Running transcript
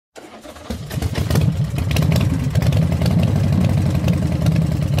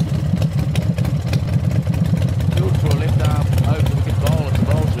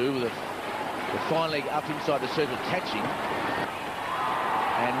circle catching.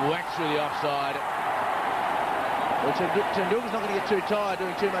 And whacks through the offside. Well, Tendulkar's not going to get too tired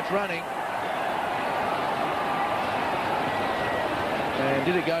doing too much running. And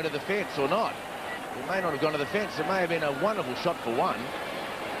did it go to the fence or not? It may not have gone to the fence. It may have been a wonderful shot for one.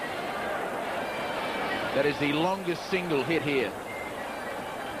 That is the longest single hit here.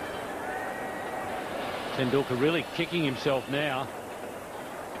 Tendulkar really kicking himself now.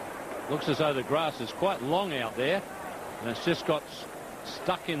 Looks as though the grass is quite long out there, and it's just got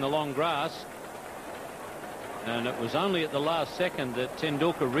stuck in the long grass. And it was only at the last second that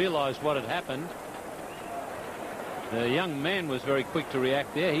Tendulkar realised what had happened. The young man was very quick to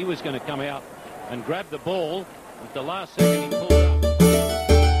react there. He was going to come out and grab the ball. At the last second, he pulled